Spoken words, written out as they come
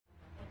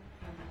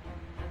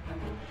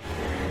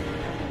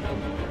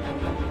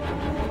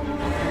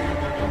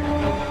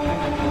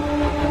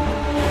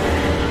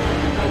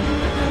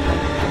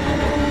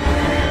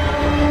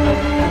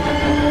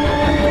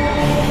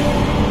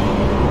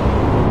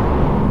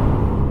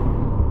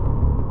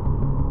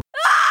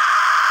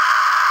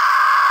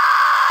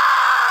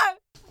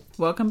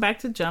welcome back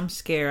to Jump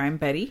Scare. I'm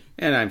Betty.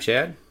 And I'm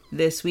Chad.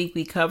 This week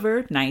we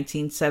covered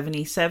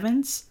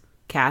 1977's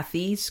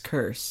Kathy's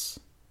Curse.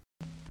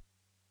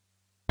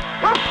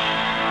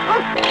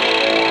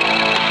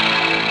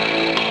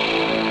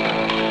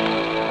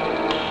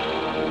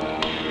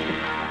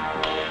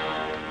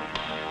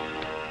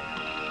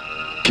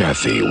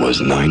 Kathy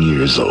was 9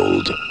 years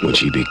old when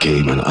she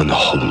became an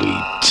unholy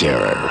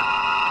terror.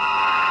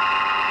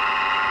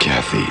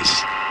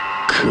 Kathy's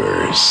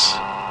Curse.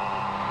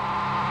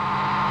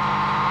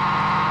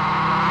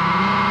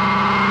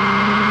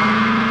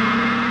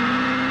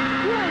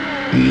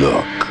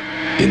 Look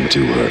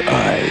into her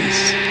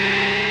eyes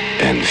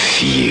and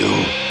feel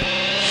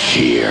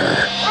fear.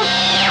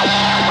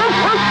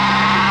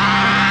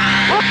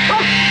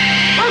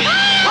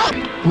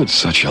 Would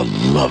such a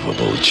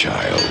lovable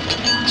child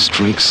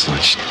strike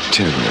such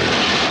terror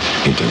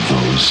into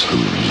those who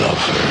love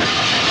her?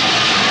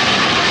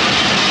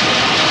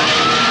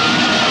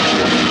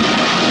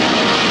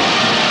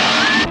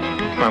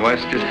 My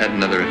wife's just had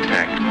another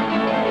attack.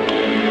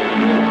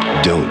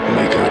 Don't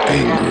make her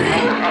angry,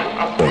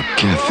 or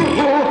Kathy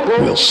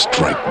will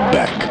strike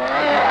back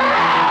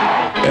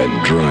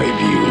and drive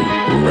you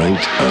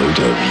right out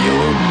of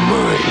your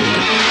mind.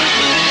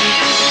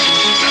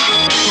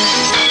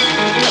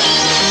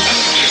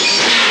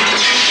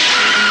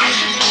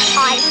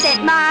 I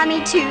sent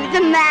Mommy to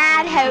the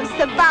madhouse,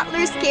 the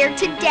butler's scared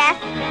to death.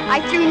 I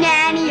threw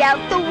Nanny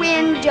out the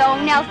window,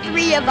 now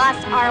 3 of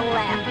us are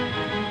left.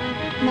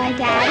 My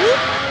daddy,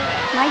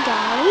 my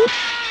dolly,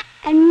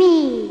 and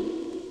me.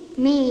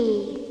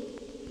 Me.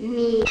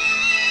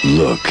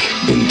 Look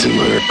into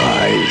her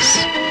eyes.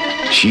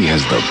 She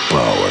has the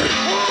power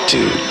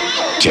to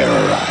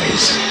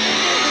terrorize.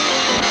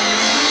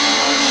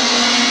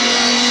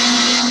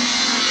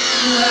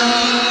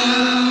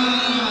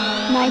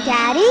 My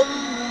daddy,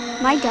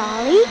 my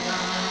dolly,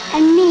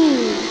 and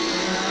me.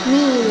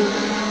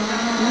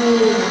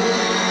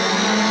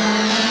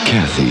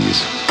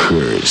 Kathy's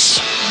Curse.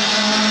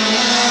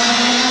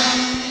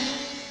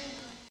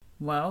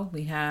 Well,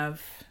 we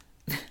have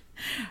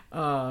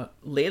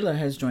Layla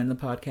has joined the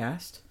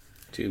podcast.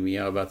 To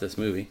meow about this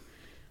movie.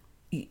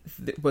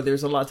 Well,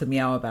 there's a lot to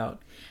meow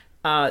about.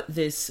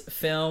 This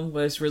film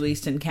was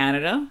released in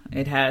Canada.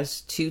 It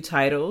has 2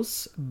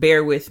 titles.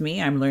 Bear with me,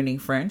 I'm learning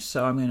French,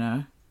 so I'm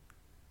gonna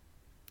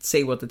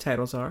say what the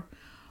titles are.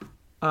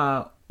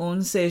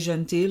 Un c'est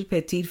gentil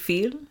petite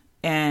fille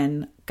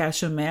and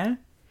Cauchemar.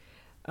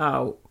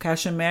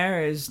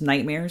 Cauchemar is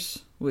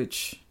nightmares,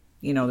 which,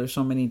 you know, there's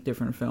so many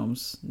different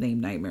films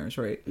named Nightmares,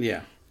 right?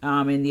 Yeah.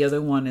 And the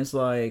other one is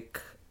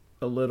like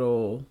a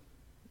little,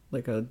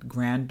 like a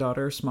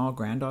small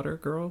granddaughter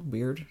girl.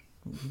 Weird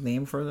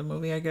name for the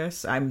movie, I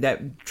guess.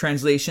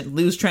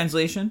 Loose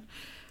translation.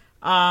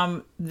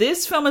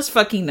 This film is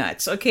fucking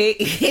nuts, okay?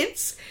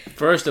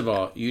 First of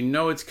all, you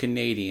know it's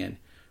Canadian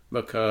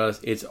because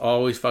it's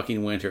always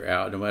fucking winter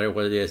out, no matter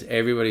what it is.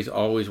 Everybody's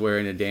always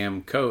wearing a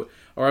damn coat.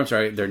 Or, I'm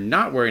sorry, they're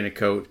not wearing a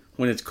coat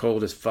when it's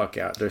cold as fuck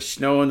out. There's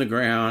snow on the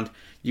ground.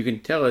 You can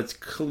tell it's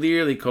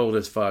clearly cold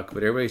as fuck,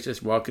 but everybody's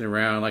just walking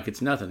around like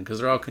it's nothing because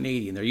they're all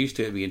Canadian. They're used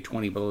to it being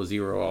 20 below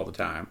zero all the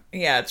time.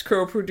 Yeah, it's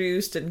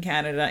co-produced in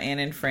Canada and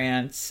in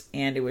France,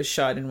 and it was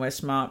shot in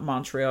Westmont,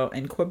 Montreal,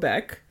 and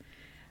Quebec.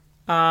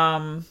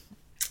 I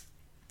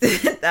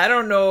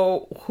don't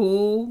know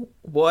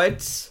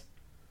what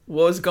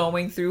was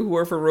going through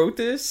whoever wrote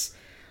this,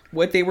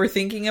 what they were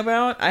thinking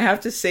about. I have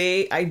to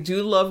say, I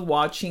do love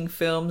watching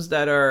films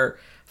that are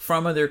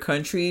from other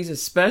countries,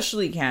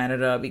 especially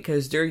Canada,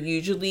 because they're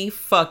usually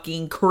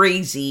fucking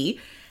crazy.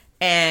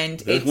 And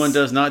this one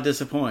does not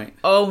disappoint.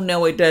 Oh,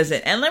 no, it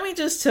doesn't. And let me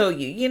just tell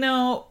you, you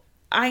know,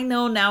 I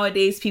know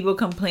nowadays people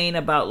complain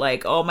about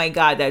like, oh my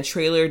God, that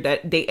trailer,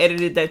 that they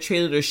edited that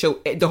trailer to show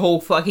the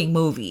whole fucking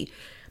movie.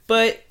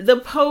 But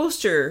the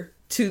poster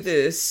to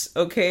this,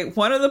 okay,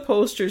 one of the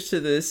posters to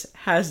this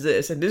has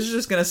this, and this is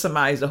just going to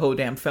surmise the whole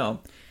damn film.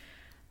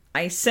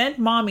 I sent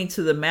Mommy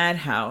to the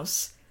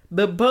madhouse,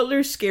 but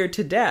Butler's scared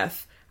to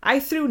death. I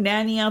threw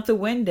Nanny out the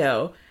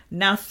window.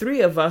 Now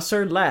 3 of us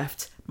are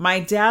left. My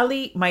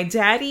daddy, my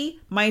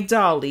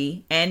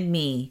dolly, and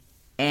me.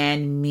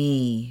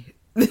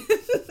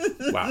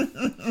 Wow.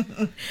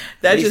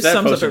 That just that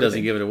sums up poster everything.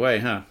 doesn't give it away,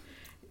 huh?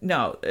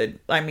 No,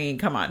 I mean,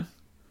 come on.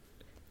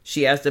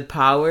 She has the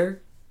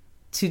power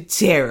to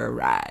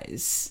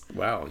terrorize.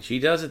 Wow, she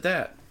does at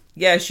that.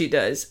 Yeah, she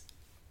does.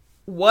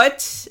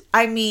 What?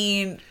 I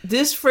mean,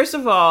 this, first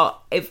of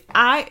all,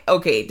 I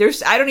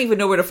don't even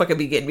know where to fucking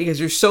begin because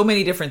there's so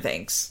many different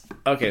things.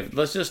 Okay,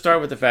 let's just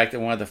start with the fact that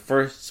one of the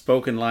first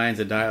spoken lines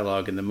of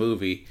dialogue in the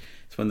movie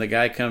is when the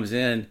guy comes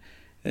in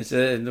and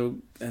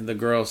the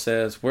girl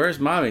says, "Where's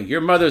Mommy?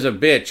 Your mother's a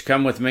bitch.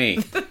 Come with me."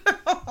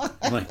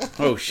 I'm like,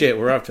 oh shit,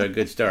 we're off to a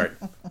good start.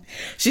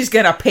 She's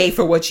gonna pay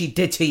for what she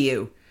did to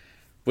you.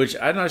 Which,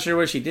 I'm not sure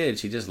what she did.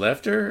 She just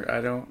left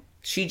her?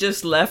 She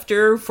just left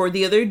her for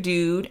the other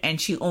dude, and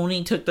she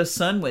only took the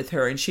son with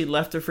her, and she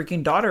left her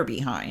freaking daughter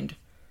behind.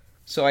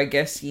 So I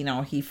guess,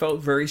 he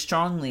felt very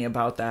strongly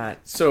about that.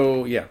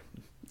 So, yeah.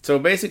 So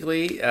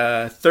basically,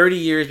 30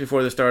 years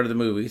before the start of the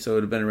movie, so it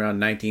would have been around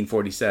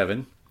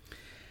 1947,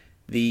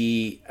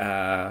 the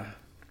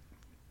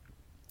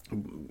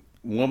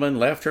woman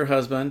left her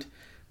husband,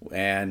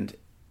 and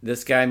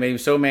this guy made him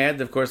so mad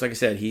that, of course, like I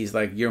said, he's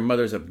like, your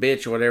mother's a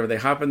bitch or whatever. They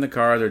hop in the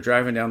car, they're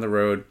driving down the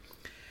road.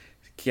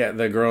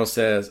 The girl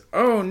says,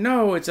 oh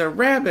no, it's a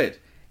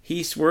rabbit.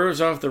 He swerves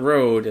off the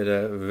road at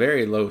a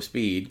very low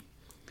speed,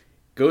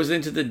 goes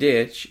into the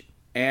ditch,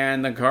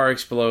 and the car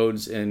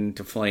explodes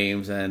into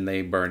flames and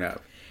they burn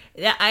up.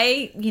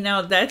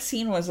 Yeah, that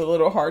scene was a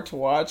little hard to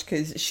watch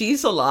because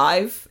she's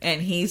alive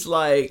and he's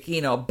like,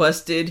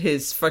 busted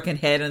his fucking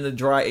head in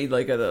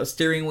the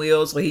steering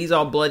wheel, so he's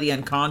all bloody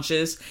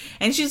unconscious.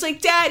 And she's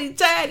like, Daddy,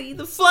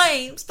 the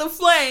flames, the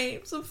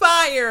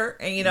fire.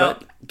 And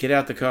But get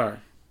out the car.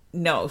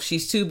 No,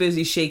 she's too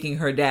busy shaking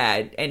her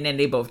dad, and then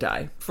they both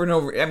die for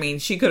no. I mean,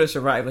 she could have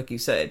survived, like you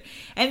said.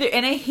 And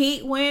I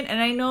hate when,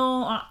 and I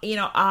know,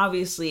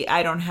 obviously,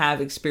 I don't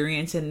have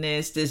experience in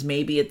this. This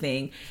may be a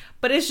thing,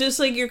 but it's just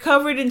like you're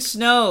covered in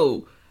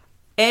snow,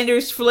 and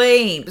there's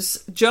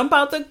flames. Jump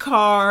out the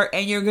car,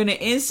 and you're gonna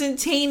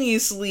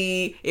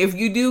instantaneously, if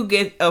you do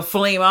get a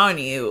flame on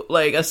you,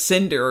 like a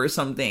cinder or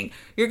something,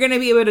 you're gonna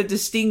be able to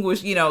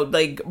distinguish,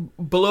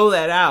 blow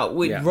that out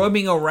with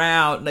rubbing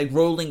around, like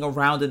rolling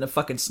around in the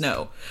fucking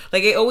snow.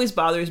 Like, it always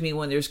bothers me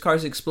when there's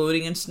cars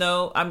exploding in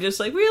snow. I'm just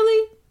like,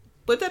 really?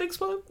 Would that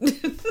explode?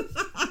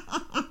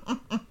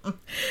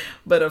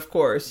 But of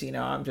course,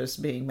 I'm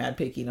just being mad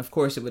picky, and of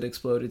course it would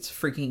explode. It's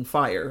freaking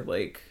fire,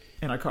 like,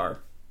 in a car.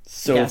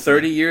 So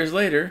 30 years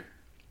later,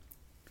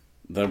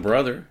 the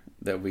brother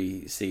that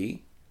we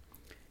see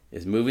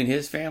is moving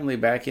his family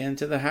back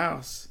into the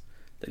house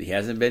that he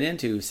hasn't been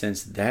into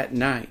since that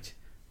night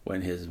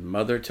when his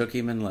mother took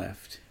him and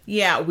left.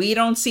 Yeah, we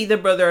don't see the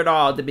brother at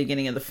all at the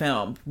beginning of the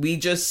film. We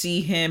just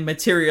see him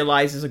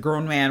materialize as a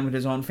grown man with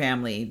his own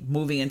family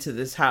moving into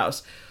this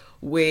house,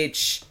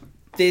 which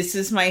this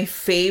is my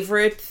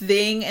favorite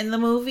thing in the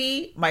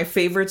movie. My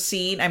favorite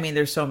scene. I mean,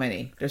 there's so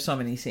many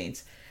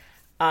scenes.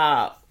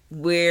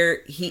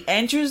 Where he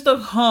enters the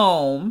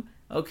home,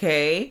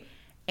 okay,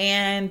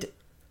 and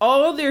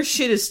all their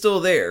shit is still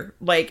there,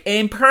 like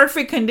in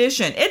perfect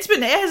condition. It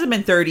hasn't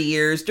been 30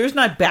 years. There's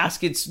not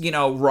baskets,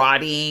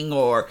 rotting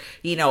or,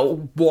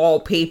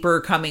 wallpaper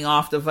coming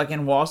off the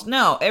fucking walls.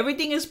 No,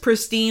 everything is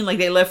pristine, like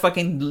they left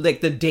fucking like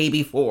the day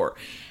before.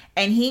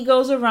 And he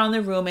goes around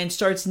the room and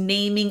starts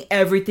naming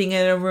everything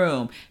in the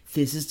room.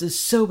 This is the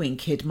sewing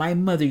kit my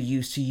mother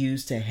used to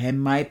use to hem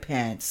my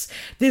pants.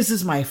 This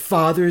is my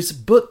father's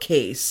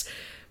bookcase,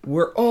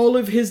 where all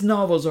of his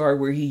novels are,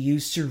 where he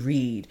used to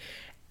read.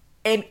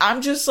 And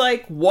I'm just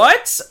like,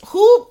 what?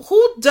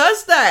 Who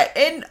does that?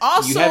 And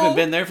also, you haven't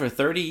been there for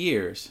 30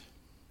 years.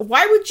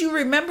 Why would you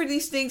remember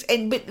these things?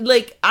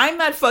 But I'm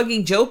not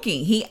fucking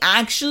joking. He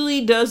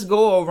actually does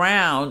go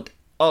around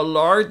a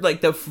large,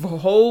 like the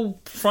whole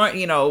front,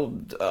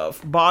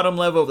 bottom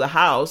level of the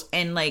house,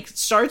 and like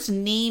starts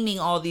naming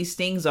all these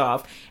things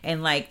off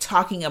and like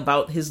talking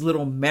about his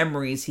little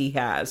memories he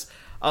has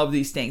of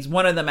these things.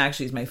 One of them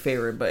actually is my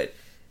favorite, but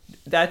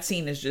that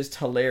scene is just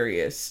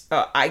hilarious.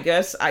 I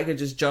guess I could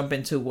just jump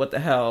into what the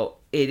hell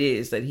it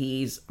is that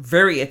he's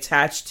very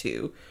attached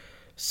to.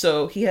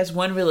 So he has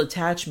one real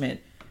attachment,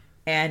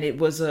 and it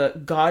was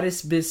a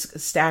Goddess Bisque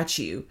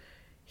statue.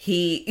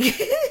 He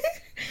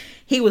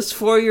was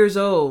 4 years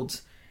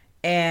old,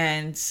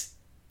 and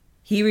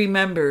he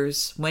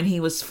remembers when he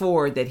was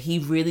 4 that he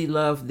really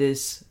loved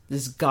this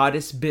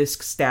Goddess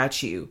Bisque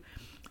statue.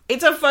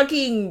 It's a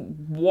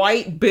fucking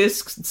white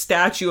bisque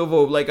statue of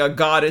a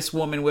goddess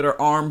woman with her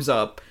arms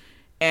up.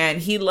 And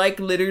he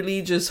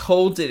literally just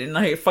holds it in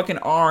a fucking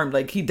arm.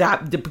 Like he he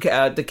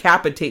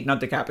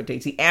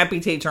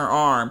amputates her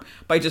arm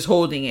by just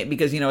holding it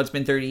because, it's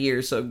been 30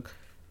 years. So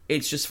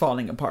it's just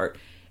falling apart.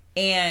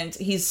 And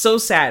he's so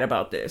sad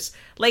about this.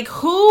 Like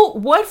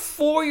what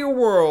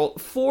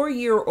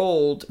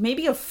 4-year-old,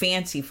 maybe a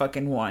fancy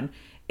fucking one,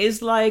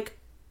 is like,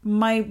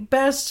 my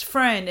best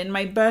friend and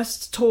my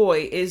best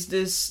toy is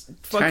this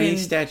fucking tiny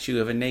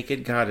statue of a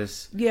naked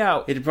goddess.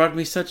 Yeah. It brought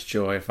me such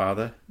joy,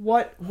 Father.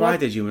 What? Why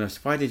did you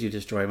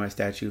destroy my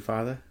statue,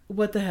 Father?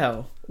 What the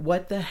hell?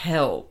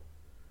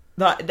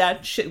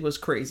 That shit was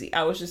crazy.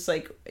 I was just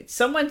like,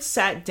 someone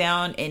sat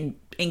down and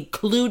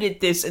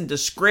included this in the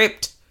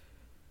script.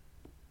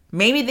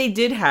 Maybe they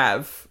did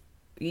have.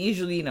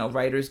 Usually,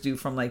 writers do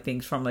from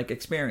things from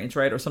experience,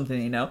 right? Or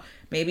something,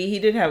 Maybe he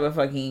did have a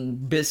fucking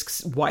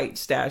bisque white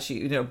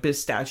statue,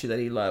 bisque statue that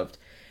he loved.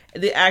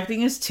 The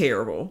acting is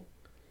terrible.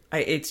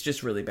 It's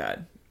just really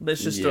bad.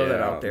 Let's just throw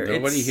that out there.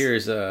 Nobody here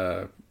is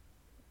a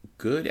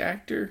good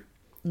actor.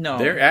 No.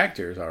 They're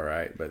actors, all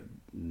right, but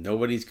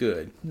nobody's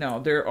good.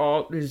 No,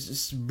 it's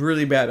just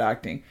really bad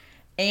acting.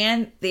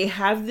 And they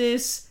have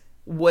this,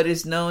 what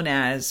is known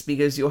as,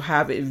 because you'll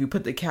have it if you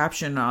put the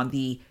caption on,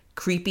 the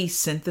creepy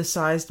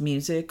synthesized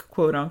music,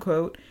 quote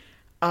unquote.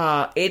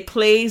 It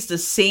plays, the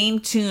same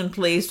tune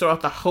plays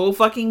throughout the whole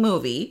fucking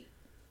movie,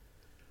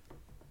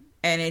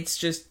 and it's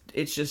just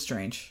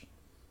strange.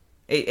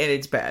 And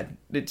it's bad.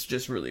 It's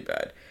just really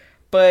bad.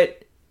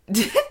 But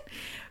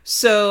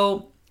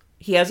So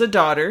he has a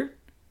daughter.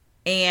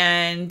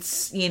 And,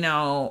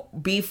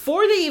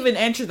 before they even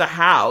enter the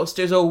house,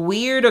 there's a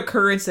weird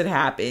occurrence that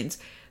happens.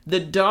 The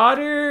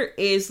daughter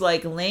is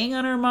like laying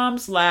on her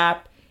mom's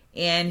lap,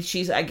 and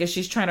I guess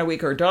she's trying to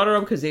wake her daughter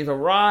up because they've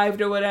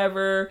arrived or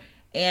whatever.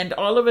 And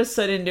all of a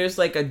sudden there's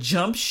like a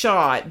jump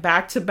shot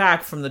back to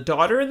back from the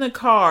daughter in the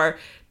car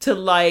to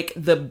like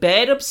the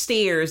bed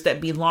upstairs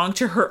that belonged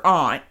to her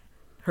aunt,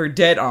 her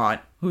dead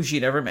aunt, who she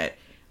never met,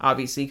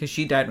 obviously, because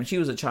she died when she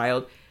was a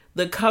child.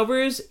 The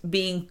covers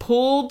being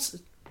pulled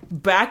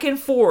back and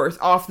forth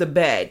off the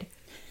bed.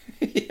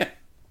 Yeah.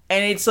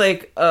 And it's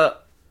like,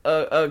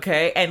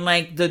 okay. And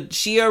like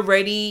she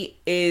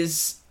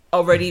is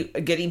already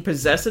getting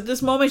possessed at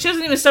this moment. She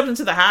hasn't even stepped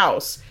into the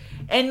house.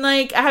 And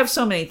like, I have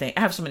so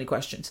many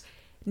questions.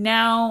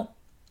 Now,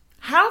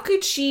 how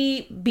could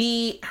she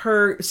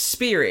her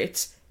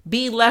spirit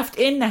be left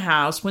in the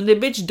house when the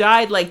bitch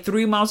died like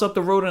 3 miles up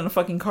the road in a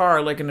fucking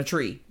car, like in a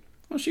tree?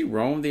 Well, she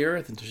roamed the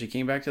earth until she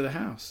came back to the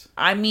house.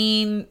 I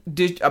mean,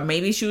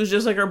 maybe she was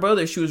just like her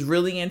brother. She was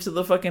really into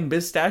the fucking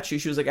Biz statue.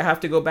 She was like, I have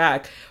to go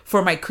back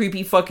for my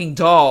creepy fucking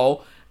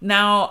doll.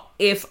 Now,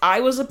 if I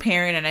was a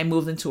parent and I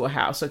moved into a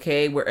house,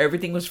 okay, where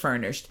everything was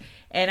furnished,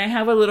 and I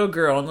have a little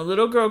girl, and the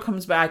little girl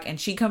comes back, and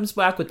she comes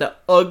back with the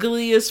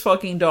ugliest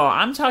fucking doll.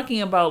 I'm talking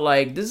about,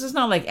 like, this is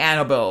not like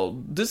Annabelle.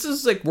 This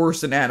is, like,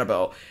 worse than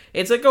Annabelle.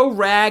 It's like a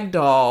rag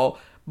doll,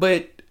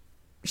 but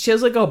she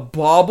has, like, a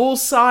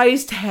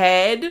bauble-sized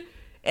head,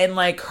 and,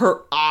 like,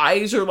 her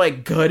eyes are,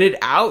 like, gutted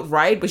out,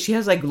 right? But she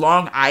has, like,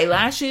 long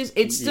eyelashes.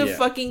 It's the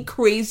fucking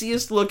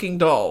craziest looking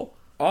doll.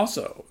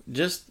 Also,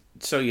 just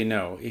so you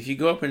know, if you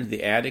go up into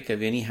the attic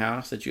of any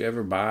house that you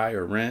ever buy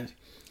or rent,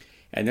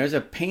 and there's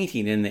a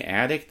painting in the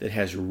attic that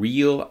has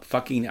real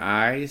fucking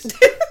eyes,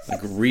 like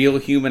real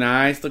human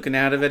eyes looking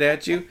out of it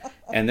at you,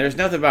 and there's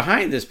nothing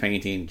behind this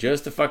painting,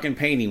 just a fucking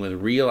painting with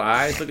real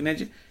eyes looking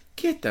at you,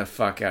 get the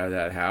fuck out of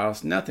that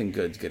house. Nothing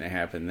good's gonna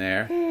happen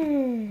there.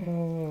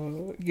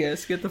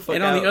 Yes, get the fuck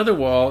out. And on the other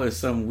wall is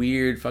some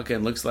weird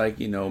fucking, looks like,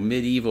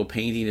 medieval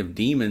painting of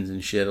demons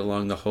and shit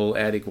along the whole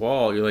attic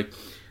wall. You're like,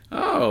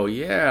 oh,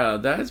 yeah,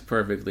 that's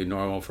perfectly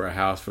normal for a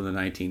house from the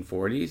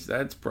 1940s.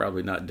 That's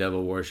probably not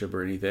devil worship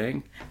or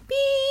anything.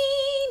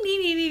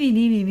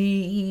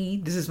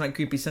 This is my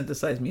creepy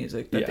synthesized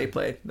music that they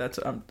play.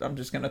 I'm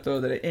just going to throw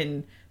that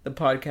in the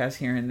podcast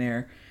here and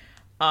there.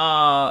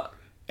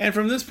 And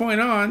from this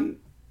point on,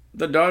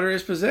 the daughter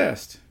is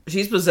possessed.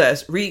 She's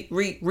possessed.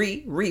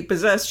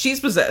 Repossessed. She's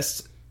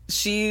possessed.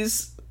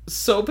 She's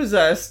so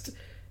possessed.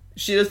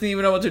 She doesn't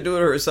even know what to do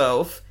with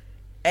herself.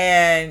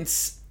 And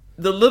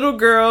the little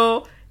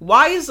girl,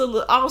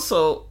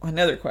 also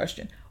another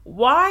question.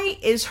 Why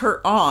is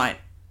her aunt,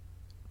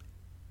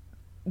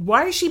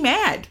 why is she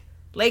mad?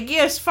 Like,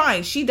 yes,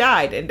 fine, she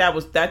died and that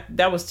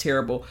was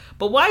terrible.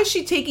 But why is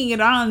she taking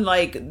it on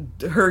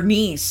like her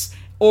niece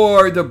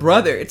or the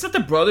brother? It's not the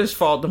brother's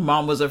fault the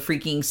mom was a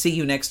freaking see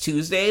you next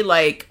Tuesday.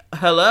 Like,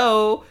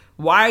 hello?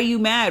 Why are you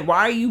mad? Why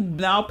are you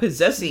now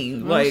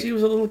possessing? Well, like, she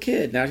was a little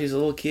kid. Now she's a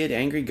little kid,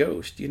 angry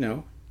ghost,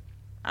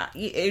 I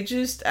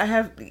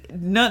have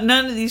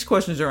none of these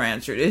questions are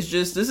answered. It's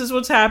just, this is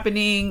what's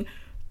happening.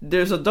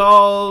 There's a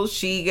doll.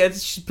 She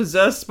gets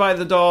possessed by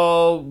the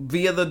doll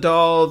via the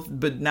doll,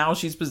 but now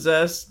she's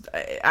possessed.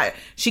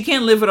 She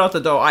can't live without the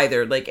doll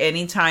either. Like,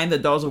 anytime the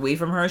doll's away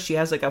from her, she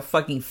has like a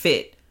fucking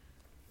fit.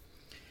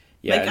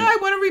 Yeah, like, I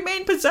want to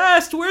remain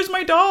possessed. Where's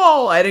my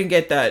doll? I didn't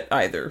get that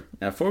either.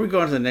 Now, before we go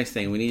on to the next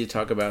thing, we need to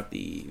talk about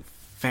the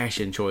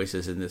fashion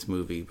choices in this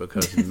movie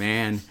because,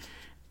 man,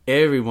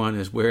 everyone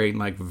is wearing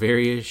like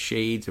various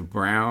shades of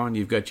brown.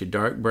 You've got your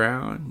dark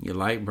brown, your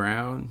light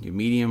brown, your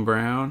medium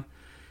brown,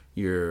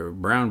 your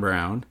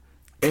brown.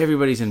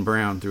 Everybody's in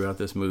brown throughout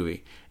this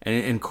movie.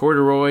 And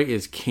corduroy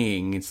is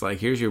king. It's like,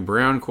 here's your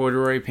brown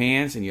corduroy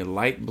pants and your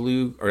light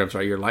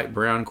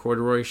brown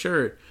corduroy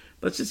shirt.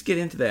 Let's just get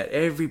into that.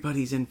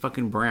 Everybody's in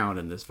fucking brown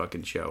in this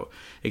fucking show.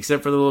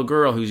 Except for the little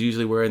girl who's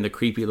usually wearing the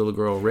creepy little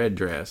girl red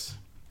dress.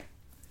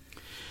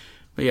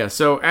 But yeah,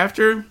 so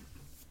after,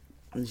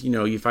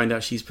 you find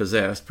out she's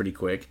possessed pretty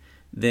quick,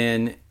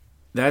 then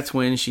that's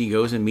when she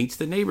goes and meets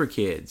the neighbor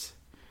kids.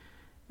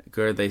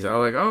 They say,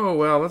 like, oh,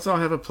 well, let's all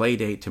have a play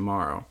date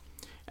tomorrow.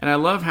 And I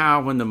love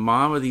how when the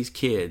mom of these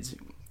kids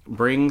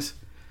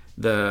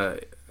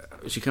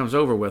she comes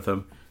over with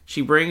them,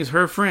 she brings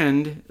her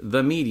friend,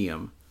 the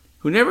medium,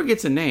 who never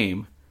gets a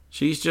name.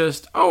 She's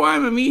just, oh,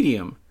 I'm a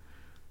medium.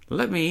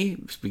 Let me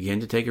begin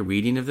to take a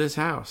reading of this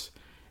house.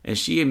 And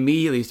she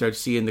immediately starts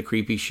seeing the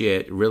creepy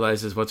shit,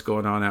 realizes what's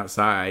going on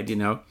outside,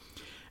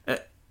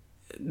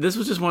 This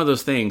was just one of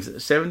those things.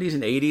 70s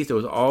and 80s, there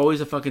was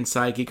always a fucking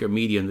psychic or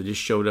medium that just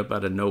showed up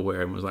out of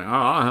nowhere and was like, oh,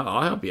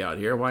 I'll help you out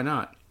here. Why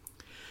not?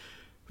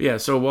 But yeah,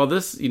 so while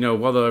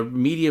the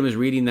medium is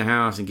reading the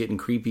house and getting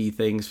creepy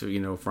things,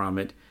 from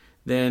it,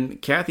 then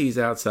Kathy's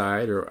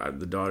outside, or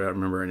the daughter, I don't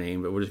remember her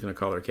name, but we're just going to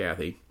call her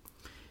Kathy.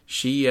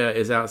 She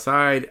is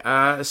outside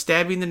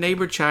stabbing the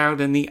neighbor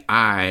child in the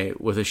eye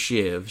with a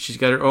shiv. She's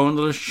got her own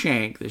little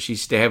shank that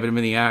she's stabbing him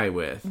in the eye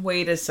with.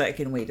 Wait a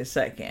second.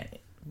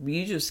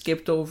 you just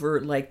skipped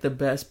over like the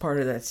best part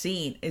of that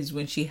scene is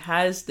when she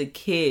has the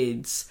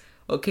kids.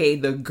 Okay,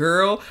 the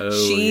girl,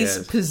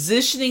 she's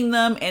positioning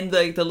them in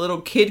the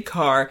little kid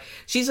car.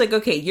 She's like,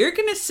 okay, you're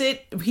going to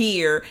sit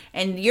here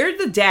and you're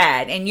the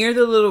dad and you're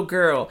the little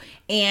girl.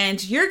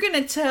 And you're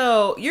going to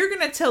tell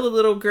the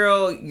little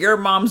girl, your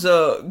mom's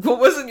a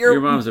bitch. Your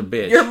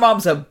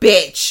mom's a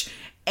bitch.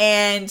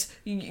 And,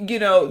 you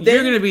know,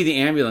 you're going to be the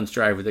ambulance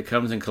driver that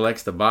comes and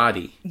collects the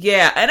body.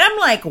 Yeah. And I'm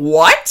like,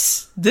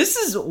 what? This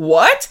is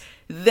what?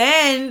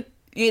 Then,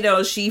 you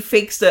know, she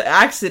fakes the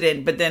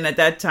accident, but then at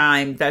that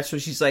time, that's when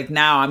she's like,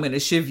 now I'm going to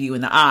shiv you in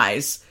the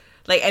eyes.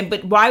 Like,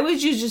 but why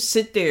would you just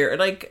sit there?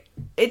 Like,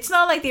 it's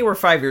not like they were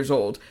 5 years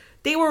old.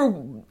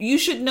 You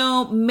should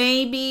know,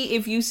 maybe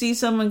if you see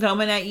someone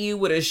coming at you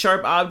with a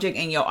sharp object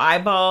in your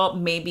eyeball,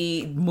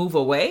 maybe move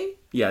away.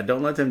 Yeah,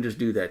 don't let them just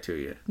do that to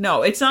you.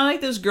 No, it's not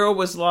like this girl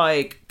was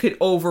like, could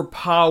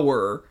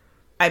overpower.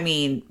 I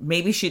mean,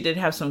 maybe she did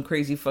have some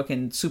crazy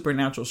fucking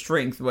supernatural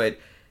strength, but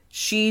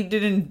she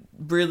didn't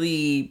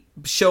really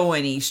show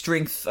any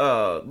strength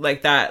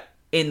like that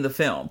in the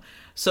film.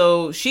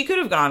 So she could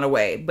have gone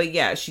away. But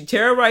yeah, she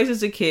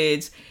terrorizes the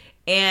kids.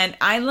 And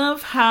I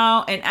love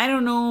how, and I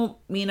don't know,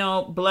 you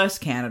know, bless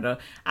Canada.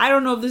 I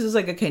don't know if this is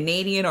like a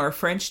Canadian or a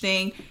French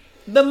thing.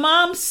 The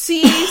mom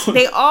sees,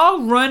 they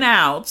all run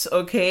out,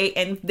 okay,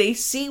 and they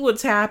see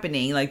what's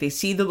happening. Like, they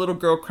see the little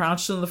girl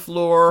crouched on the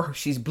floor.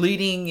 She's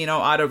bleeding, you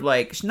know, out of,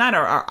 like, not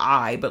our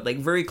eye, but, like,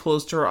 very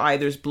close to her eye.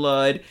 There's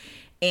blood.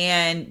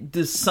 And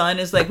the son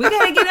is like, we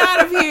gotta get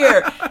out of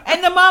here.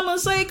 And the mom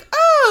was like,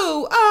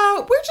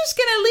 we're just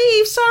gonna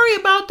leave. Sorry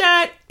about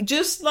that.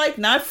 Just, like,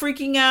 not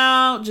freaking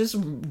out. Just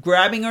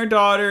grabbing her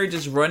daughter.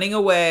 Just running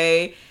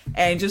away.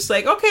 And just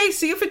like, okay,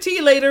 see you for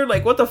tea later.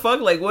 Like, what the fuck?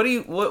 Like, what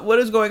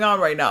is going on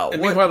right now?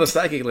 And meanwhile, the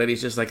psychic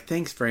lady's just like,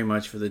 thanks very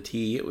much for the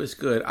tea. It was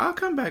good. I'll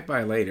come back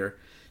by later.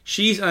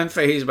 She's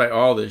unfazed by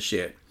all this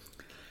shit.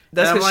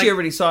 That's because she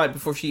already saw it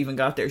before she even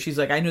got there. She's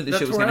like, I knew this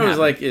shit was going to happen. I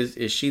was like,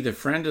 is she the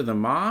friend of the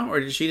mom?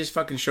 Or did she just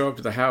fucking show up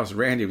to the house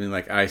randomly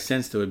like, I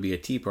sensed there would be a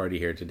tea party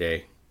here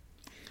today?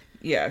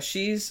 Yeah,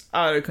 she's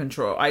out of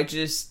control. And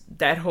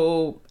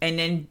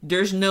then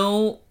there's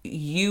no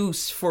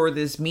use for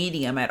this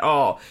medium at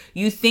all.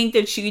 You think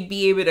that she'd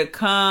be able to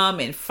come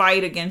and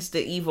fight against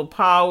the evil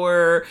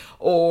power,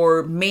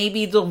 or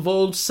maybe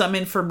divulge some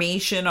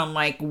information on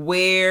like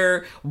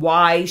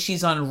why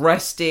she's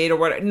unrested or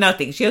what.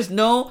 Nothing. She has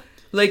no,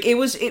 like,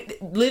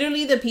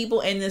 literally the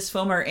people in this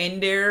film are in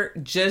there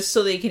just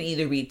so they can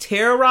either be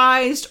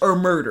terrorized or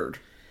murdered.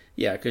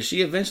 Yeah, because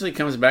she eventually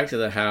comes back to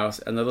the house,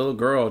 and the little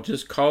girl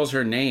just calls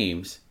her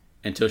names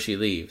until she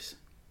leaves.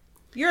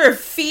 You're a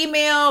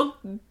female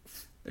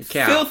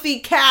cow.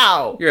 Filthy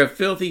cow. You're a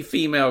filthy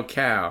female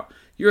cow.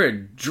 You're a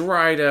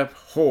dried up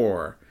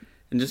whore.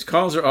 And just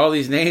calls her all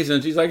these names,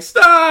 and she's like,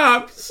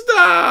 stop,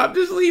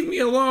 just leave me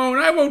alone.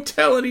 I won't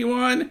tell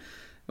anyone.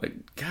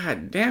 Like,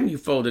 God damn, you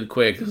folded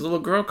quick. This little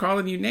girl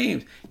calling you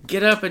names.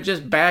 Get up and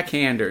just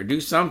backhand her.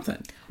 Do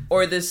something.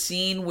 Or the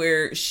scene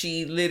where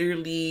she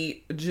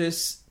literally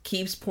just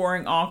keeps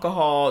pouring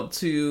alcohol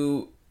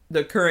to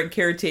the current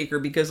caretaker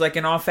because, like,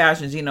 in all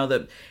fashions, you know,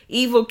 the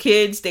evil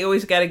kids, they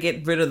always got to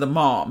get rid of the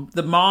mom.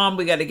 The mom,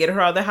 we got to get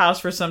her out of the house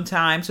for some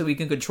time so we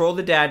can control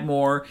the dad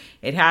more.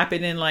 It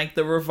happened in, like,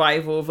 the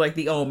revival of, like,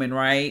 The Omen,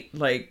 right?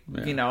 Like,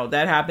 yeah. You know,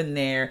 that happened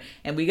there.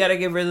 And we got to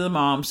get rid of the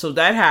mom. So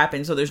that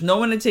happened. So there's no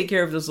one to take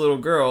care of this little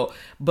girl.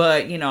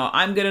 But, you know,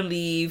 I'm going to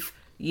leave,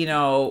 you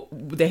know,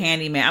 the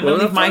handyman. I'm going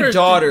to leave my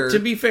daughter. To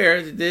be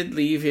fair, they did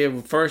leave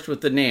him first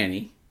with the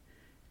nanny.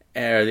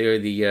 Or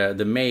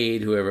the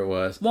maid, whoever it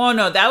was. Well,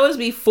 no, that was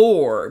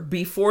before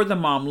the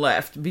mom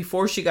left,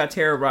 before she got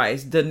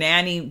terrorized. The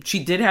nanny,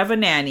 she did have a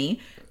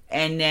nanny,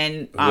 and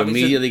then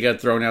immediately got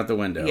thrown out the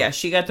window. Yeah,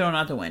 she got thrown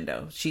out the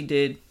window. She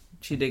did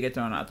get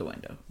thrown out the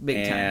window,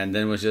 big time. And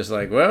then was just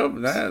like, well,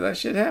 that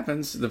shit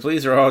happens. The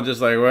police are all just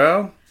like,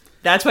 well,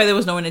 that's why there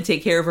was no one to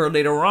take care of her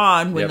later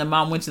on when the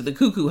mom went to the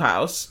cuckoo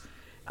house.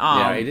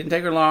 Yeah, it didn't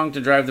take her long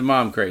to drive the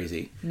mom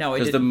crazy. No,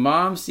 because the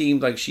mom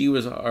seemed like she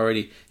was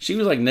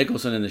like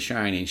Nicholson in The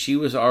Shining. She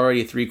was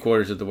already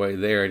 3/4 of the way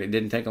there, and it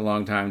didn't take a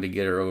long time to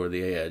get her over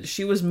the edge.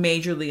 She was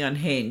majorly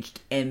unhinged,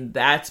 and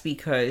that's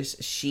because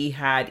she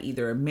had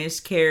either a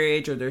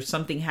miscarriage or there's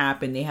something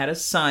happened. They had a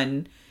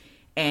son,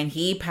 and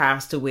he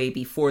passed away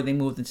before they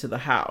moved into the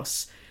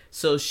house.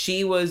 So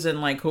she was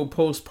in like her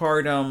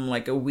postpartum,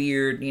 like a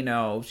weird, you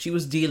know, she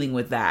was dealing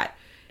with that.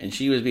 And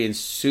she was being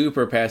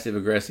super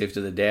passive-aggressive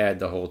to the dad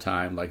the whole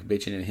time, like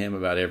bitching at him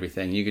about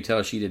everything. You could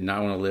tell she did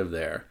not want to live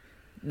there.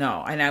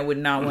 No, and I would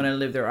not want to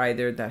live there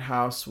either. That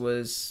house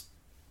was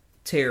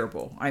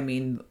terrible. I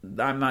mean,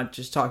 I'm not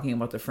just talking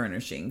about the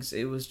furnishings.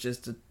 It was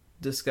just a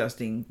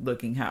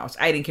disgusting-looking house.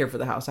 I didn't care for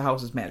the house. The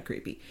house was mad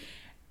creepy.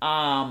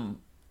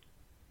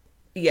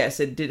 Yes,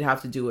 it did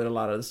have to do with a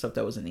lot of the stuff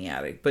that was in the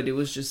attic. But it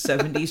was just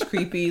 70s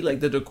creepy. Like,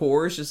 the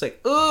decor is just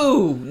like,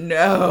 ooh,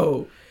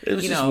 no. It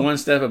was just one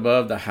step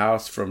above the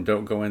house from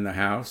Don't Go in the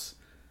House.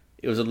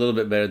 It was a little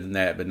bit better than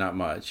that, but not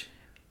much.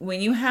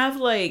 When you have,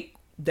 like,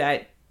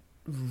 that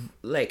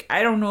like,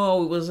 I don't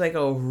know, it was like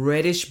a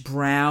reddish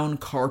brown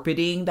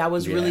carpeting that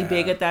was really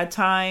big at that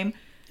time.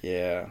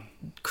 Yeah.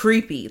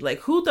 Creepy. Like,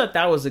 who thought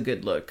that was a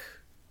good look?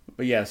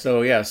 But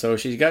so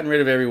she's gotten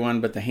rid of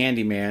everyone but the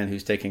handyman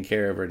who's taking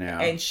care of her now.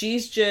 And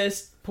she's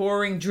just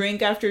pouring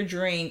drink after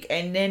drink,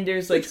 and then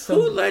there's like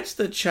who lets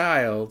the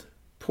child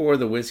pour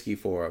the whiskey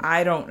for him?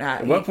 I don't know.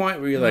 At what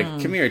point were you like,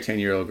 come here,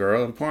 10-year-old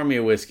girl, and pour me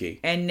a whiskey?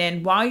 And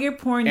then while you're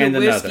pouring the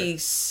whiskey,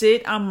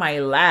 sit on my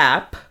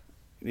lap.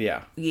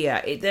 Yeah.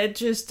 Yeah, that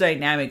just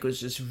dynamic was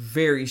just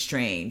very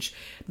strange.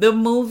 The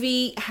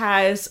movie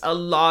has a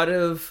lot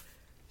of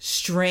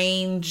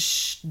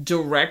strange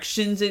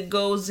directions it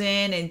goes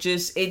in, and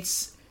just,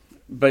 it's...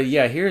 But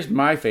yeah, here's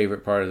my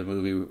favorite part of the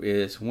movie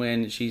is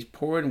when she's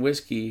pouring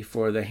whiskey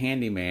for the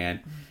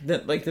handyman.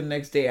 Like the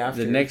next day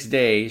after. The next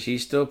day,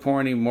 she's still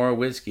pouring him more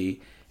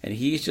whiskey, and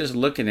he's just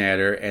looking at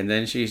her, and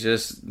then she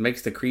just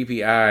makes the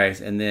creepy eyes,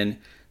 and then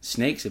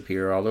snakes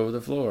appear all over the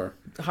floor.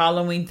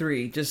 Halloween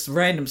 3, just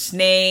random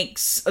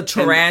snakes, a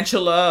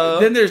tarantula.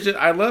 And then there's just,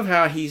 I love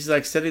how he's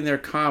like sitting there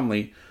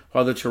calmly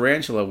while the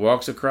tarantula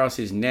walks across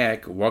his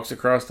neck, walks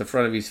across the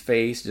front of his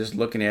face, just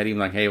looking at him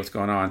like, hey, what's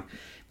going on?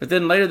 But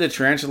then later the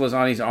tarantula's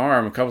on his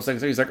arm. A couple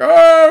seconds later, he's like,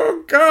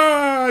 oh,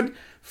 God!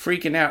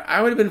 Freaking out.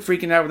 I would have been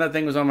freaking out when that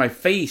thing was on my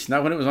face,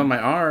 not when it was on my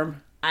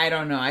arm. I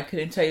don't know. I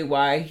couldn't tell you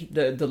why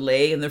the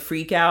delay and the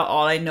freak out.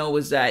 All I know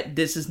was that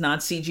this is not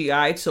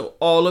CGI, so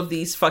all of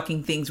these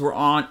fucking things were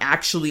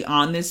actually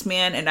on this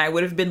man, and I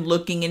would have been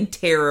looking in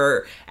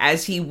terror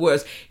as he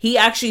was. He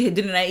actually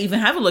didn't even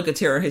have a look of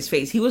terror on his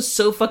face. He was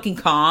so fucking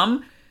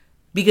calm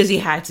because he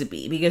had to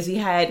be. Because he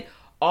had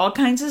all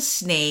kinds of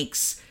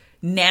snakes,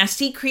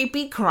 nasty,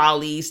 creepy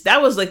crawlies.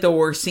 That was like the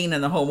worst scene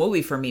in the whole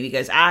movie for me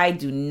because I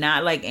do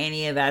not like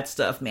any of that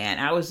stuff, man.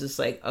 I was just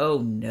like, oh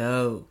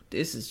no,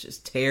 this is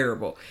just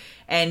terrible.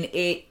 And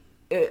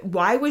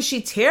why was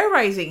she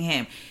terrorizing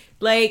him?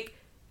 Like,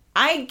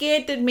 I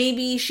get that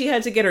maybe she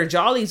had to get her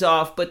jollies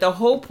off, but the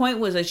whole point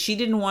was that she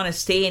didn't want to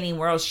stay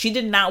anywhere else. She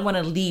did not want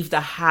to leave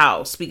the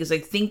house because I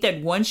think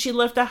that once she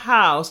left the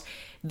house,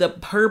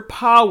 her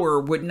power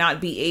would not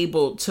be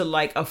able to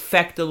like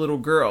affect the little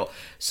girl.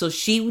 So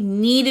she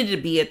needed to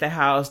be at the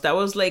house. That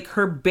was like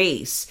her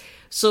base.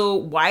 So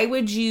why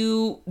would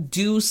you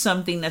do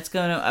something that's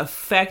going to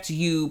affect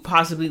you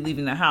possibly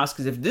leaving the house?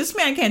 Because if this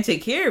man can't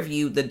take care of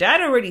you, the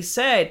dad already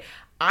said,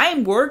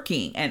 I'm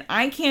working and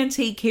I can't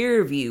take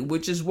care of you,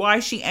 which is why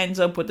she ends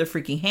up with the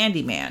freaking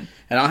handyman.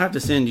 And I'll have to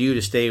send you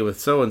to stay with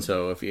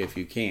so-and-so if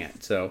you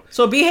can't. So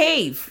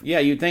behave. Yeah,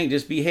 you'd think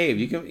just behave.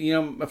 You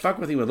can, fuck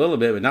with him a little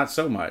bit, but not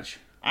so much.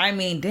 I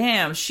mean,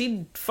 damn,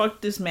 she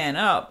fucked this man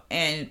up.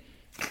 And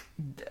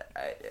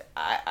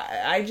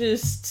I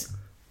just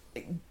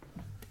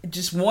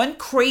one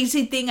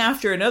crazy thing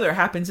after another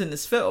happens in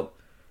this film.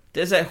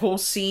 There's that whole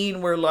scene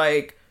where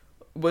like,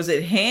 was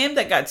it him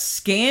that got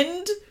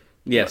skinned?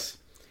 Yes.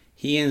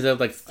 He ends up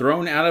like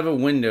thrown out of a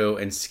window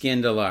and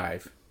skinned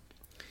alive.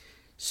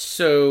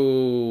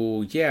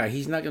 So, yeah,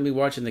 he's not going to be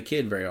watching the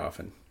kid very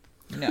often.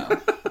 No,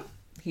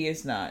 he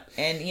is not.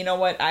 And you know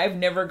what? I've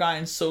never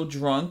gotten so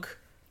drunk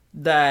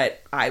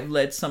that I've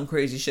let some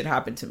crazy shit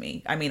happen to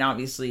me. I mean,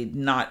 obviously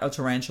not a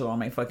tarantula on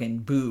my fucking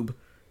boob,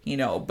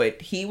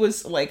 but he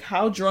was like,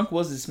 how drunk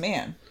was this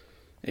man?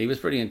 He was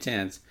pretty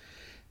intense.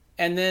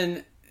 And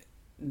then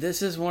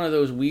this is one of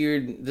those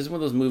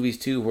movies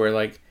too where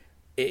like,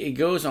 it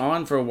goes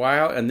on for a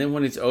while, and then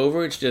when it's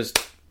over, it's just,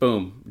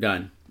 boom,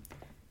 done.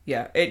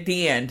 Yeah, at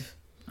the end.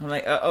 I'm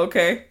like,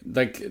 okay.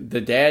 Like,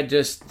 the dad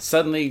just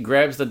suddenly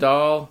grabs the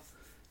doll,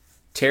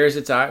 tears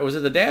its eye. Was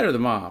it the dad or the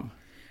mom?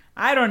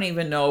 I don't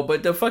even know,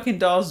 but the fucking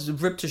doll's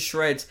ripped to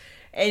shreds.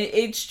 And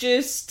it's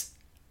just,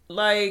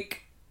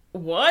 like,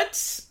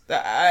 what?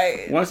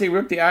 Once he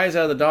ripped the eyes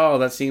out of the doll,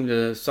 that seemed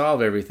to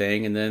solve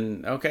everything, and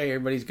then, okay,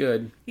 everybody's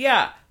good.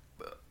 Yeah.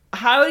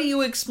 How do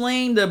you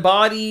explain the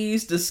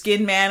bodies, the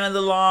skin man on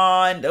the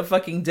lawn, the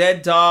fucking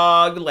dead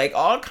dog, like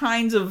all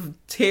kinds of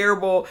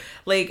terrible,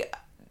 like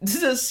this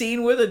is a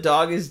scene where the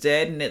dog is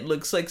dead and it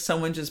looks like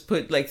someone just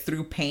put like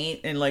through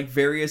paint in like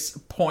various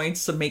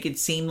points to make it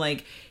seem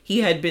like he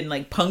had been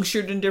like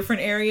punctured in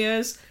different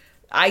areas.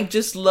 I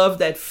just love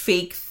that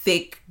fake,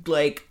 thick,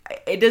 like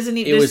it doesn't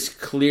even. It was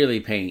clearly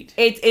paint.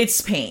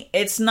 It's paint.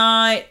 It's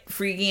not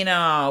freaking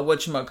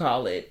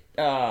whatchamacallit.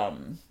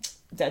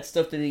 That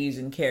stuff that they use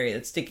in Carrie,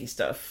 that sticky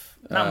stuff.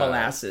 Not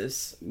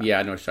molasses. Yeah,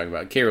 I know what you're talking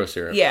about. Karo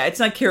syrup. Yeah, it's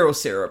not Karo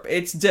syrup.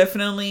 It's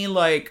definitely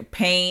like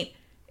paint.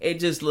 It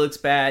just looks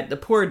bad. The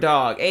poor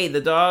dog. Hey, the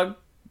dog,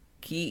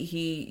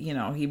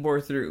 he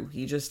bore through.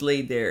 He just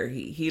laid there.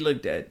 He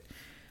looked dead.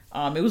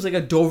 It was like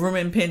a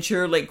Doberman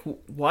pinscher. Like,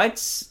 what?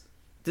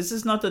 This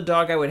is not the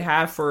dog I would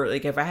have for,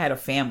 like, if I had a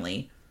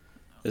family.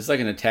 It's like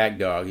an attack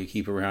dog you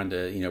keep around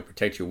to,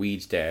 protect your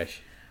weed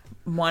stash.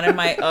 One of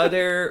my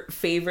other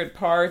favorite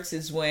parts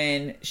is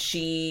when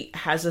she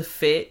has a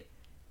fit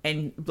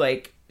and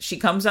like she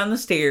comes down the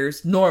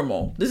stairs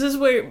normal. This is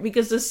where,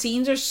 because the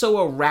scenes are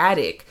so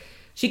erratic.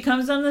 She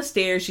comes down the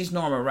stairs, she's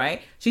normal,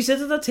 right? She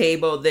sits at the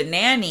table, the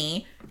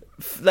nanny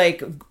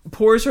like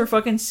pours her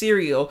fucking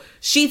cereal.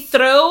 She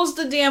throws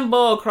the damn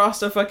bowl across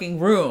the fucking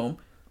room,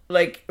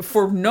 like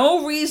for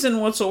no reason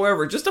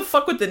whatsoever, just to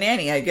fuck with the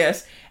nanny, I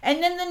guess.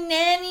 And then the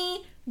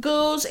nanny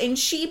goes and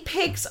she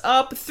picks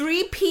up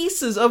 3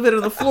 pieces of it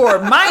on the floor.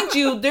 Mind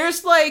you,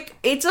 there's like,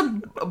 it's a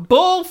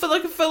bowl for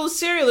like a full of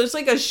cereal. There's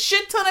like a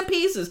shit ton of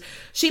pieces.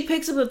 She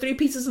picks up the 3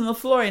 pieces on the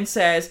floor and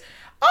says,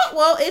 "Oh,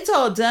 well, it's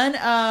all done."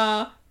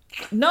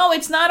 No,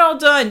 it's not all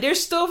done.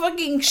 There's still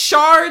fucking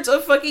shards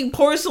of fucking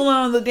porcelain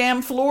on the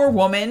damn floor,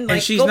 woman. Like,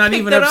 and she's go not pick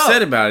even that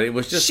upset up. about it. It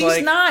was just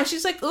She's not.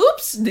 She's like,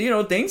 oops,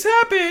 things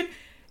happen.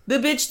 The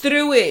bitch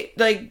threw it.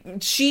 Like,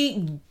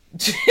 she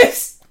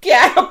just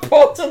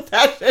catapulted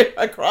that shit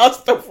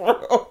across the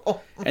room.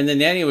 And the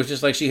nanny was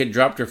just like, she had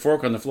dropped her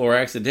fork on the floor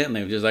accidentally.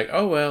 It was just like,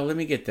 oh, well, let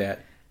me get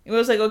that. It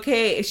was like,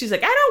 okay. She's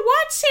like, I don't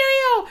want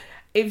cereal.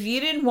 If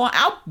you didn't want,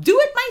 I'll do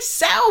it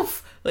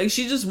myself. Like,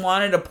 she just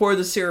wanted to pour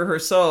the cereal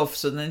herself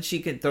so then she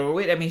could throw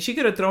it. I mean, she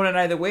could have thrown it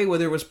either way,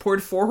 whether it was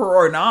poured for her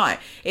or not.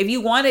 If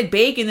you wanted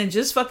bacon, then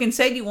just fucking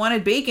said you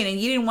wanted bacon and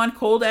you didn't want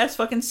cold-ass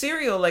fucking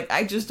cereal. Like,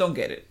 I just don't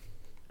get it.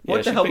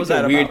 What the hell was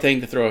that about? Weird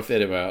thing to throw a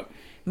fit about.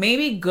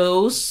 Maybe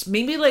ghosts,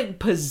 maybe like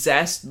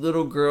possessed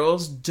little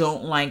girls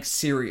don't like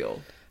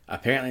cereal.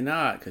 Apparently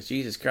not, because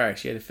Jesus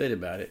Christ, she had a fit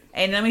about it.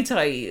 And let me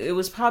tell you, it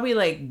was probably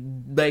like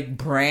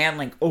brand,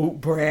 like oat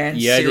brand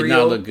Yeah, cereal. it did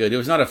not look good. It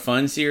was not a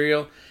fun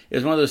cereal. It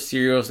was one of those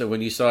cereals that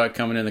when you saw it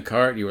coming in the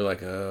cart, you were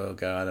like, oh,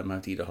 God, I'm going to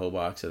have to eat a whole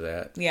box of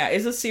that. Yeah,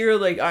 it's a cereal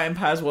like Ian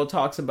Paswell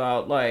talks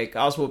about, like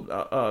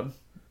Patton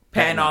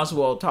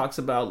Oswalt talks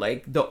about,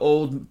 like the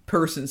old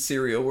person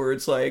cereal where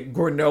it's like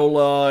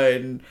granola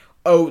and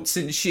oats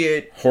and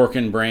shit.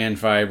 Horkin brand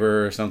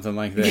fiber or something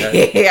like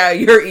that. Yeah,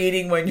 you're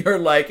eating when you're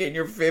like in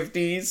your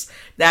 50s.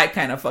 That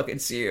kind of fucking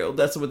cereal.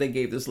 That's what they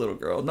gave this little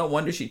girl. No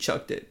wonder she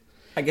chucked it.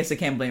 I guess I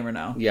can't blame her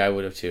now. Yeah, I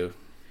would have too.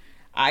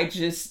 I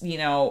just,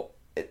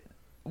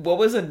 what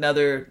was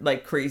another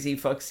like crazy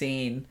fuck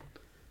scene?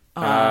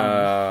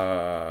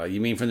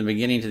 You mean from the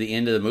beginning to the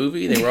end of the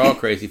movie? They were all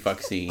crazy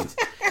fuck scenes.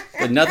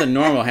 But nothing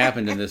normal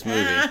happened in this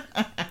movie.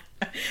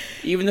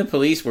 Even the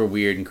police were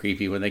weird and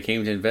creepy when they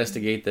came to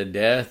investigate the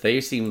death.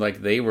 They seemed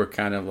like they were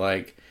kind of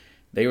like,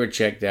 they were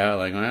checked out.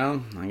 Like,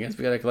 well, I guess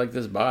we got to collect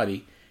this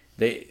body.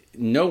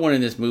 No one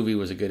in this movie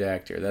was a good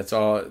actor. That's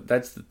all.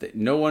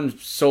 No one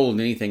sold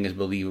anything as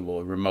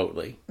believable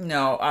remotely.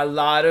 No, a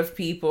lot of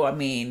people,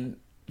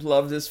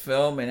 love this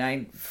film, and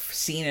I've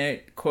seen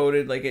it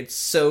quoted like it's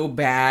so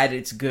bad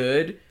it's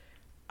good.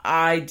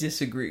 I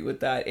disagree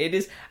with that. It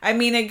is. I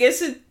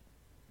guess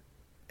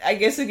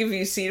if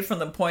you see it from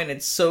the point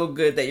it's so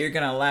good that you're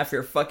gonna laugh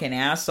your fucking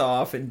ass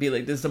off and be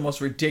like, "This is the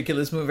most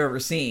ridiculous movie I've ever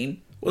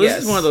seen." Well,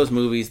 this is one of those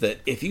movies that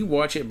if you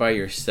watch it by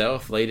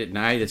yourself late at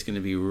night, it's going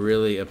to be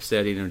really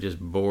upsetting and just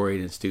boring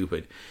and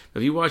stupid. But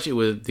if you watch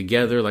it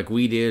together like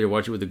we did, or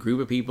watch it with a group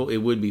of people, it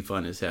would be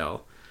fun as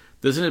hell.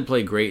 This one would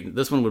play great in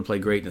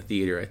the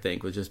theater, I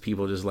think, with just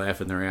people just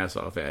laughing their ass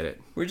off at it.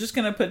 We're just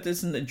going to put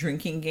this in the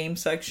drinking game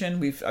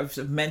section. I've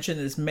mentioned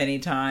this many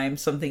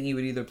times. Something you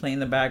would either play in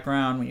the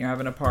background when you're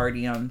having a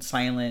party on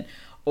silent,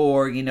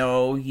 or,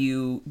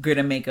 you going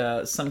to make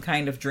some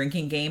kind of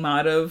drinking game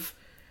out of.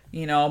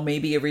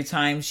 Maybe every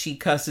time she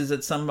cusses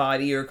at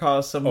somebody or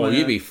calls someone. Oh,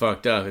 you'd be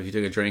fucked up if you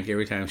took a drink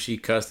every time she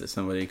cussed at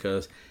somebody,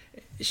 because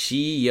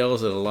she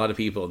yells at a lot of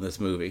people in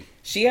this movie.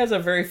 She has a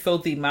very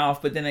filthy mouth,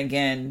 but then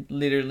again,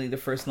 literally the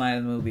first line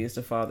of the movie is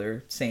the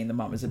father saying the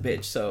mom is a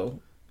bitch. So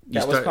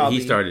he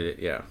started it,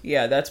 yeah.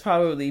 Yeah, that's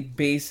probably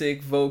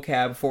basic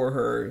vocab for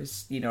her.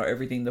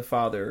 Everything the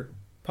father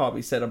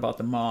probably said about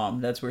the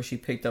mom. That's where she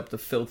picked up the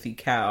filthy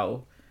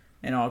cow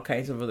and all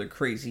kinds of other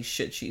crazy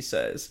shit she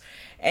says.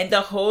 And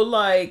the whole,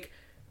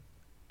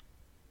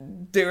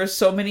 there are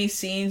so many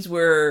scenes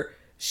where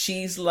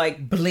she's,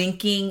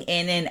 blinking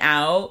in and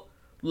out.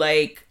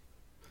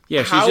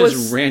 Yeah, she's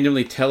just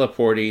randomly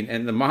teleporting.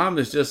 And the mom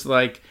is just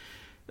like,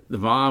 the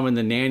mom and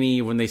the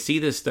nanny, when they see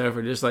this stuff,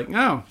 are just like,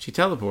 oh, she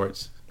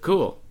teleports.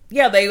 Cool.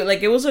 Yeah,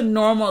 it was a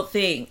normal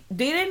thing.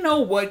 They didn't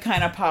know what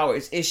kind of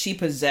powers. Is she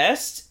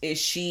possessed?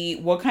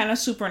 What kind of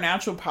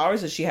supernatural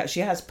powers does she have? She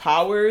has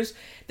powers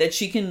that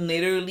she can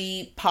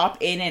literally pop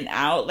in and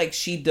out.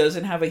 She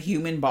doesn't have a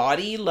human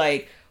body.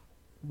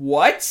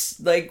 What?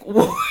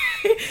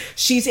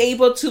 She's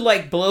able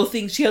to, blow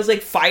things. She has,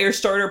 fire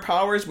starter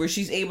powers where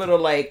she's able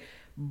to,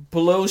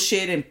 blow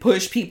shit and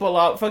push people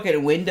out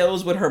fucking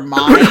windows with her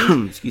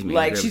mind. Excuse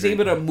me. She's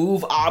able to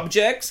move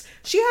objects.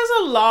 She has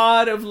a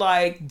lot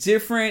of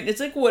different,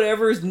 it's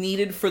whatever's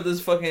needed for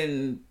this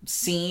fucking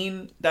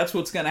scene, that's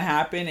what's gonna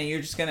happen, and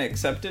you're just gonna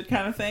accept it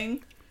kind of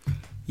thing.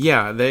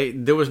 Yeah,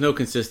 there was no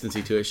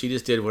consistency to it. She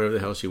just did whatever the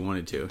hell she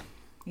wanted to.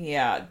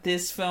 Yeah,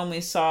 this film,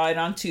 we saw it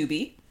on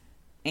Tubi,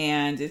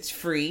 and it's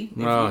free.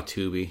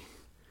 Tubi.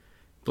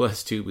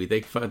 Bless Tubi.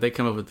 They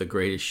come up with the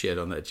greatest shit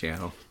on that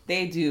channel.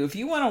 They do. If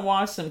you want to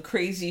watch some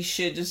crazy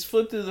shit, just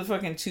flip through the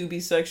fucking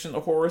Tubi section, the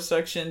horror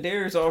section.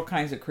 There's all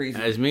kinds of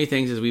crazy. As many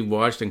things as we've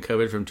watched and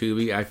covered from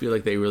Tubi, I feel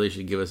like they really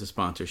should give us a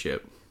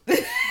sponsorship.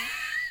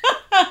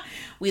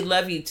 We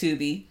love you,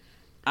 Tubi.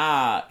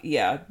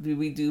 Yeah,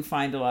 we do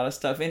find a lot of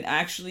stuff. And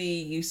actually,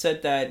 you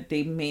said that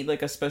they made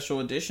like a special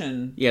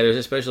edition. Yeah, there's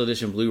a special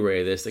edition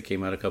Blu-ray of this that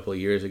came out a couple of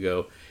years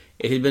ago.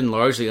 It had been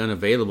largely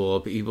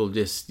unavailable. People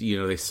just,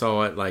 they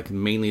saw it, like,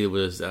 mainly it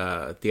was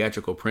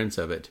theatrical prints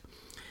of it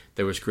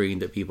that were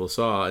screened that people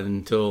saw. And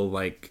until,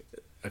 like,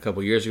 a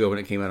couple of years ago when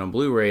it came out on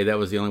Blu-ray, that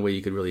was the only way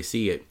you could really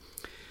see it.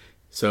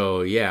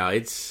 So, yeah,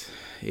 it's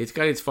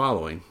got its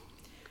following.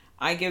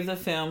 I give the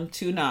film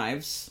 2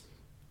 knives.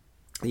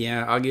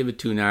 Yeah, I'll give it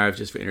 2 knives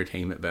just for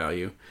entertainment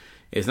value.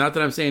 It's not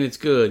that I'm saying it's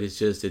good, it's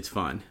just, it's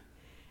fun.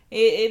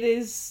 It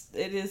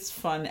is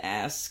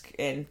fun-esque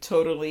and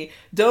totally.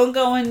 Don't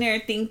go in there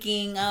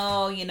thinking,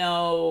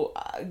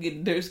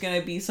 there's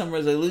gonna be some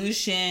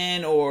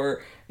resolution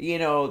or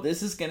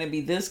this is gonna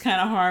be this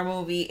kind of horror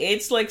movie.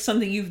 It's like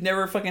something you've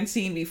never fucking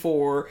seen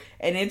before,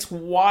 and it's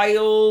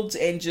wild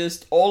and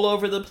just all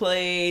over the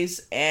place,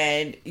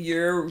 and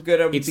you're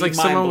gonna. It's be like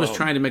someone was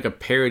trying to make a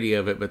parody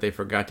of it, but they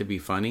forgot to be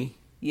funny.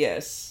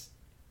 Yes,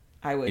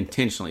 I would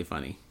intentionally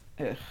funny.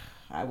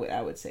 I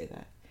would say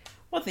that.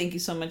 Well, thank you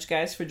so much,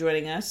 guys, for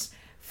joining us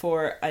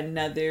for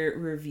another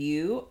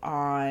review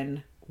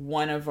on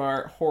one of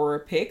our horror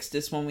picks.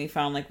 This one we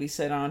found, like we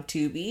said, on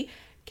Tubi,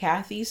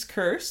 Kathy's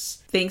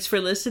Curse. Thanks for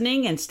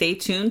listening, and stay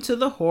tuned to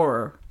the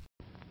horror.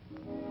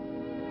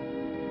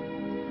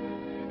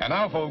 And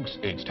now, folks,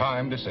 it's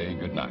time to say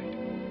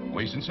goodnight.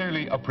 We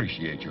sincerely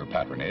appreciate your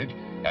patronage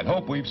and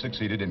hope we've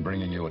succeeded in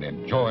bringing you an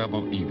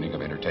enjoyable evening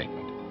of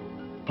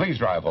entertainment. Please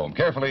drive home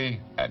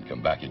carefully and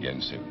come back again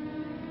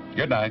soon.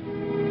 Good night.